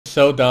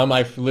So dumb.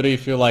 I literally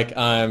feel like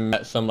I'm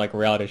at some like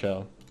reality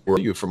show. Or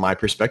you, from my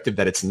perspective,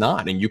 that it's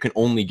not, and you can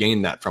only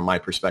gain that from my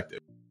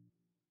perspective.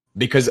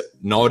 Because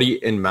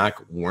Naughty and Mac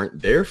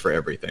weren't there for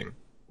everything.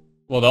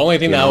 Well, the only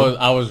thing that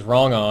I was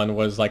wrong on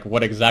was like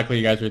what exactly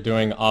you guys were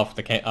doing off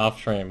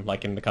stream,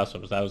 like in the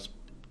customs. That was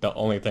the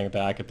only thing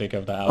that I could think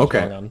of that I was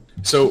wrong on.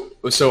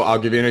 So I'll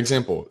give you an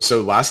example.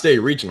 So last day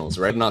regionals,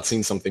 right? I've not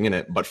seen something in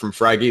it, but from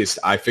Frag East,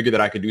 I figured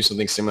that I could do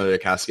something similar to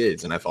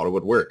Cascades, and I thought it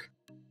would work.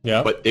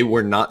 Yeah. But they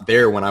were not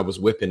there when I was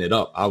whipping it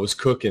up. I was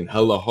cooking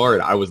hella hard.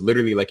 I was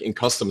literally like in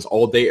customs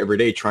all day, every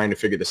day, trying to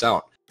figure this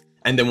out.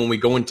 And then when we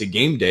go into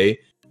game day,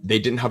 they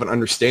didn't have an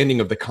understanding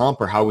of the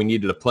comp or how we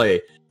needed to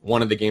play.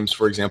 One of the games,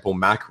 for example,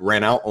 Mac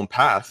ran out on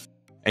path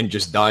and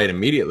just died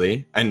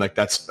immediately. And like,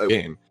 that's a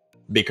game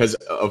because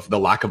of the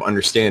lack of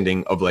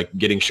understanding of like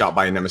getting shot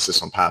by a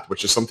nemesis on path,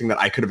 which is something that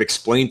I could have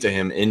explained to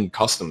him in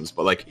customs.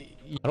 But like,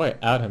 how do I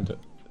add him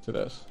to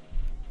this?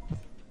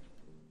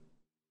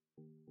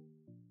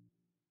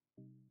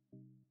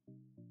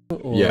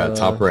 Yeah,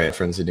 top right,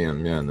 Frenzy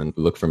DM, yeah, and then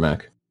look for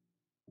Mac.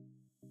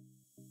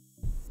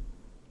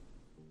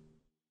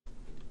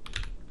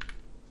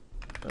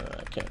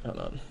 I can't, hold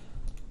on.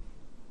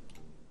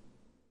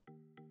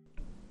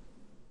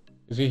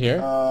 Is he here?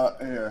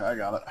 Here, I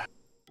got it.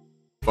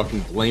 Fucking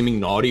blaming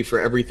Naughty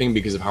for everything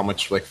because of how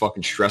much like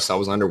fucking stress I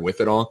was under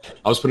with it all.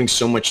 I was putting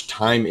so much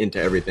time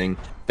into everything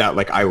that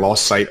like I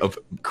lost sight of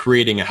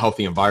creating a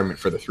healthy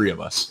environment for the three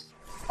of us.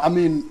 I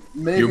mean,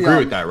 maybe you agree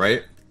with that,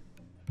 right?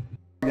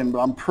 But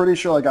I'm pretty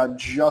sure like I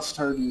just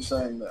heard you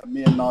saying that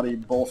me and Naughty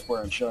both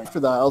weren't showing.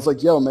 After that, I was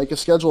like, yo, make a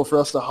schedule for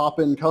us to hop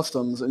in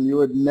customs, and you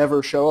would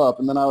never show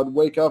up. And then I would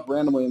wake up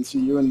randomly and see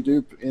you and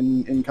Dupe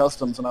in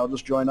customs, and I would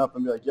just join up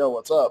and be like, yo,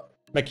 what's up?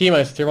 Makima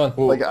is tier 1.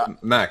 Well,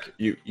 like, Mac,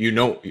 you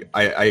know,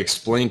 I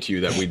explained to you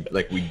that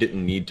we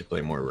didn't need to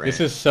play more ranked. This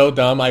is so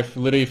dumb. I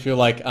literally feel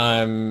like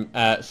I'm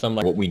at some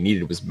like... What we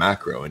needed was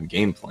macro and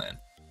game plan.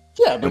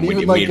 Yeah, but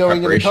even like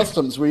going into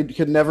customs, we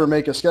could never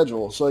make a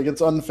schedule. So like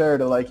it's unfair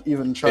to like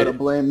even try to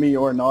blame me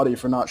or Naughty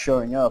for not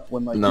showing up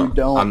when like you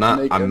don't I'm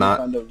not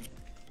kind of...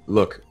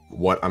 Look,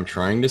 what I'm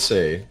trying to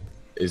say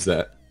is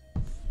that...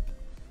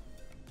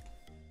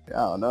 Yeah,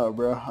 I don't know,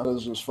 bro. I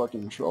was just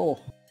fucking troll.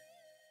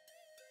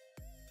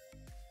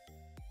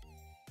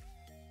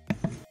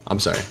 I'm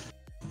sorry.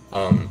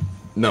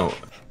 No,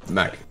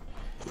 Mac.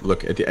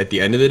 Look, at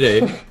the end of the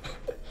day,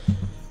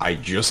 I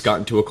just got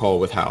into a call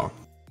with Hal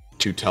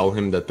to tell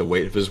him that the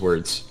weight of his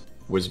words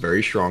was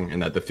very strong and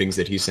that the things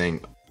that he's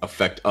saying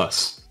affect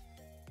us.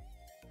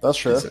 That's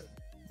true.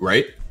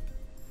 Right?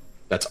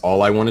 That's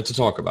all I wanted to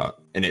talk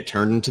about. And it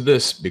turned into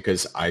this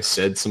because I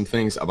said some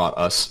things about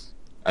us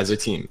as a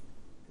team.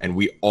 And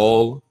we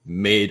all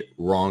made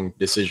wrong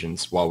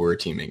decisions while we were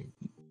teaming.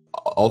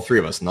 All three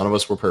of us. None of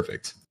us were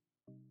perfect.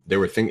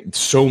 There were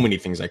so many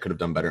things I could have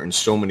done better and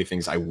so many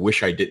things I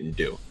wish I didn't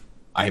do.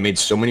 I made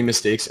so many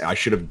mistakes. I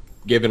should have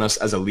given us,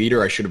 as a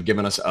leader, I should have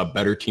given us a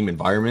better team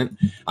environment.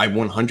 I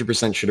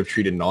 100% should have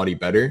treated Naughty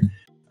better.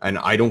 And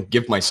I don't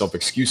give myself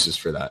excuses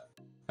for that.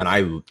 And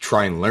I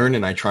try and learn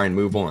and I try and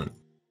move on.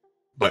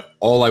 But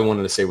all I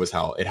wanted to say was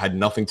Hal. It had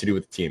nothing to do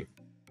with the team.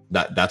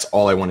 That's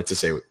all I wanted to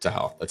say to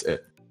Hal. That's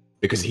it.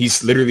 Because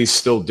he's literally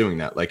still doing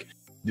that. Like,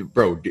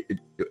 bro,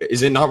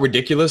 is it not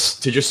ridiculous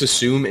to just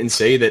assume and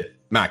say that,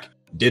 Mac,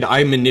 did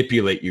I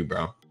manipulate you,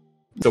 bro?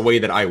 The way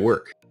that I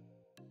work.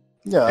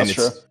 Yeah, that's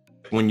true.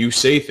 When you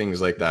say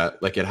things like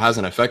that, like it has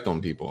an effect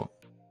on people.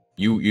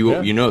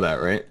 You know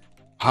that, right?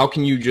 How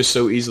can you just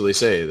so easily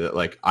say that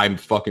like I'm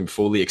fucking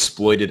fully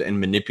exploited and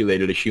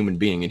manipulated a human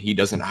being and he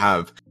doesn't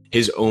have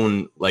his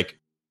own like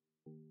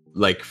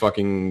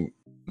fucking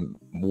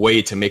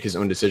way to make his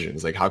own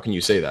decisions? Like how can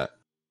you say that?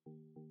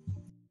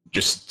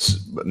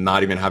 Just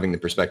not even having the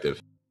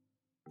perspective.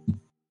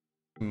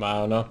 I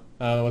don't know.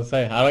 I don't know what to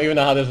say. I don't even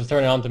know how this was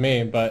turning on to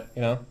me, but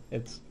you know,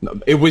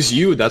 it was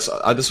you. That's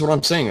what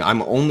I'm saying. I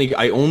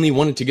only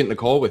wanted to get in the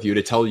call with you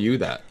to tell you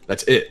that.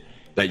 That's it.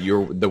 That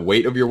the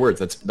weight of your words.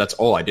 That's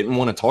all. I didn't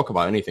want to talk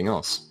about anything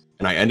else,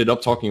 and I ended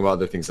up talking about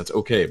other things. That's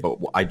okay, but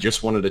I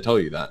just wanted to tell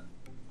you that.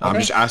 Okay. I'm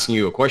just asking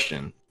you a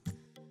question.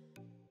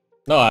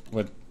 No,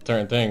 with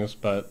certain things,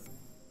 but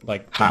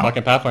like the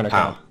fucking Pathfinder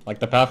comp, like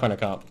the Pathfinder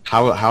comp.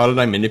 How did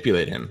I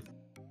manipulate him?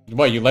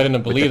 What, you let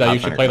him believe that you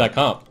should play that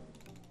comp?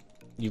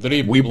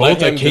 We both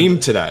came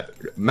to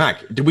that.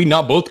 Mac, did we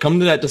not both come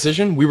to that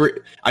decision?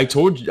 I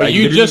told you.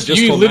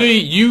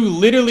 You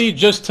literally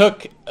just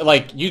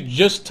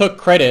took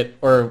credit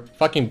or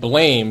fucking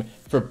blame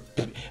for,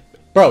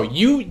 bro.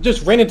 You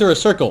just ran into a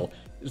circle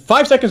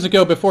 5 seconds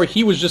ago before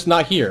he was just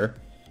not here.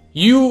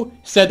 You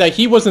said that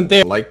he wasn't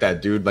there. Like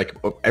that, dude. Like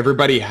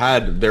everybody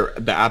had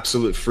the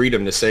absolute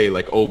freedom to say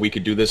like, oh, we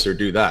could do this or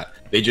do that.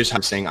 They just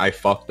have saying I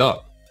fucked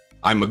up.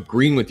 I'm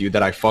agreeing with you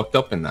that I fucked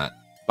up in that.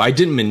 But I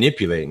didn't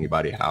manipulate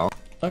anybody, Hal.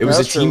 Okay, it was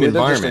a team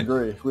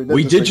environment.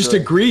 We did just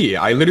agree.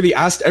 I literally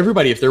asked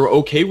everybody if they were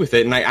okay with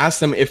it, and I asked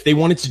them if they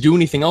wanted to do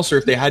anything else or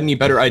if they had any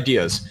better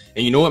ideas.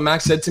 And you know what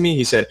Max said to me?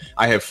 He said,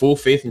 I have full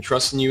faith and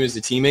trust in you as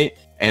a teammate,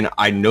 and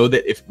I know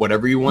that if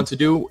whatever you want to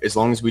do, as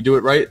long as we do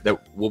it right,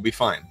 that we'll be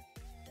fine.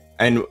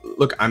 And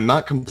look, I'm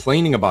not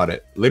complaining about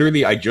it.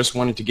 Literally, I just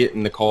wanted to get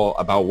in the call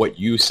about what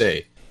you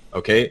say,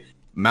 okay?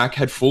 Mac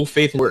had full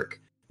faith in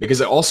work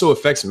because it also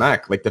affects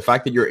Mac. Like the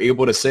fact that you're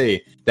able to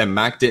say that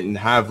Mac didn't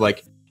have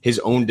like his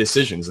own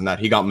decisions and that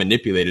he got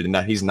manipulated and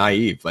that he's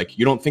naive. Like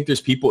you don't think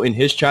there's people in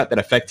his chat that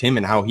affect him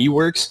and how he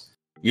works?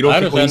 You don't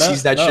think when he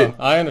sees that shit?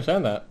 I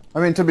understand that. I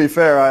mean, to be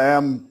fair, I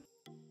am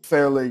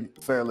fairly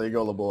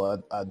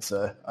gullible. I'd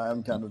say I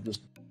am kind of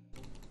just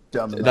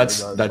dumb in that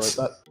regard.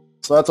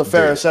 So that's a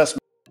fair assessment.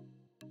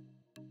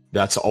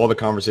 That's all the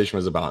conversation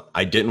was about.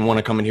 I didn't want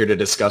to come in here to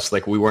discuss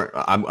like we weren't.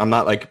 I'm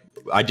not like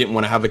I didn't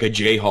want to have like a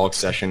Jayhawk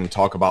session and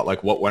talk about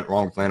like what went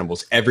wrong with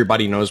Animals.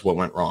 Everybody knows what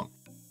went wrong.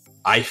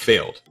 I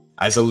failed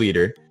as a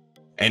leader,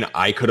 and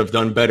I could have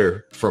done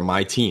better for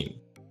my team.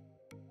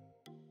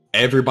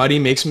 Everybody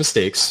makes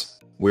mistakes.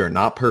 We are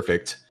not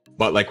perfect,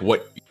 but like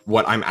what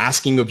I'm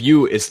asking of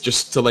you is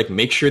just to like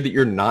make sure that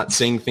you're not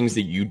saying things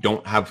that you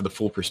don't have the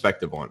full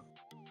perspective on.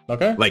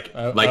 Okay. Like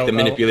the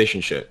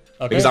manipulation shit.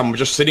 Okay. Because I'm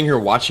just sitting here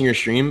watching your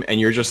stream, and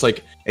you're just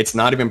like, it's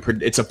not even.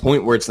 It's a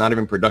point where it's not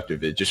even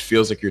productive. It just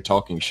feels like you're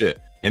talking shit,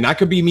 and that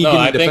could be me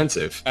getting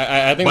defensive.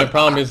 I think the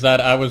problem is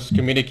that I was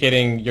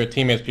communicating your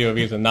teammates'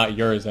 POVs and not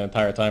yours the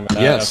entire time. And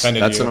that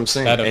offended that's you. what I'm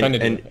saying. That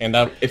offended you. And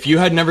that, if you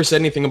had never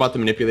said anything about the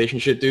manipulation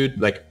shit,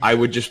 dude, like I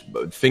would just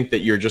think that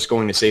you're just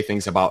going to say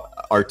things about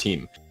our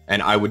team,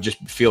 and I would just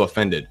feel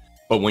offended.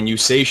 But when you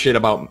say shit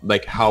about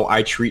like how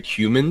I treat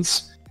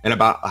humans. And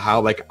about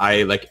how like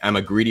I like am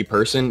a greedy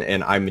person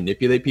and I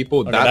manipulate people.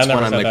 Okay, that's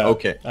when I'm like,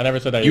 okay. I never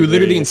said that. You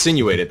literally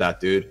insinuated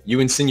that, dude. You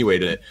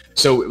insinuated it.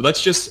 So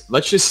let's just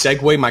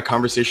segue my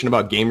conversation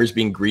about gamers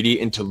being greedy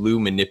into Lou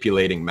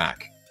manipulating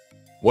Mac.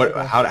 What?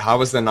 How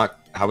was that not?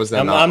 How was that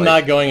I'm not? I'm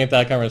not going into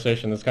that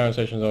conversation. This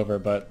conversation's over.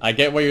 But I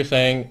get what you're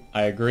saying.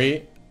 I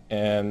agree,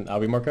 and I'll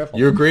be more careful.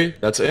 You agree?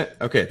 That's it.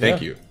 Okay,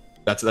 thank you.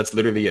 That's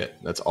literally it.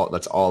 That's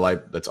all I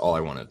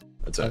wanted.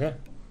 That's it. Okay.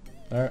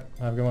 All right.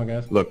 Have a good one,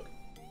 guys. Look.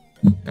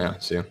 Yeah,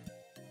 see ya.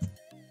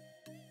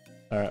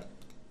 All right.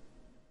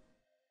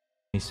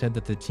 He said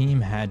that the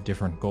team had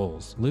different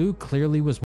goals. Lou clearly was